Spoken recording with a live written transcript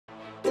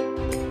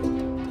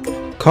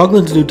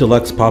Coghlan's new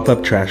Deluxe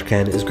pop-up trash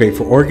can is great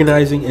for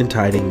organizing and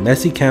tidying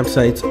messy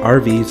campsites,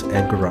 RVs,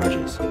 and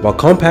garages. While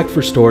compact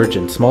for storage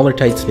in smaller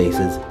tight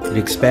spaces, it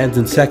expands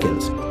in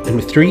seconds, and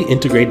with 3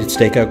 integrated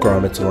stakeout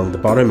grommets along the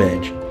bottom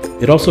edge,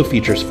 it also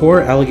features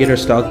 4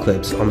 alligator-style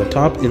clips on the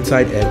top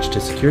inside edge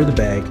to secure the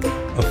bag.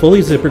 A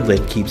fully zippered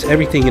lid keeps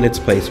everything in its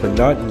place when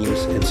not in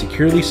use, and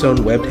securely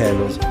sewn webbed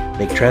handles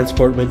make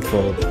transport when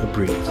full a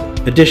breeze.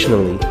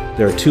 Additionally,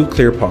 there are 2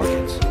 clear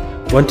pockets,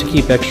 one to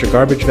keep extra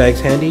garbage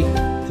bags handy,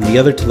 and the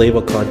other to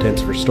label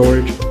contents for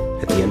storage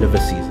at the end of a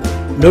season.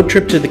 No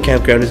trip to the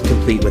campground is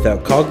complete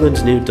without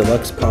Coghlan's new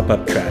Deluxe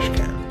pop-up trash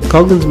can.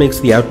 Coghlan's makes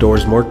the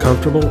outdoors more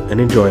comfortable and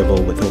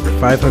enjoyable with over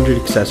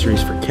 500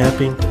 accessories for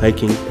camping,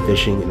 hiking,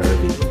 fishing, and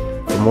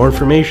RVing. For more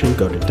information,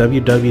 go to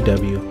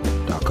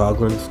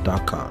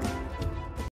www.coghlans.com.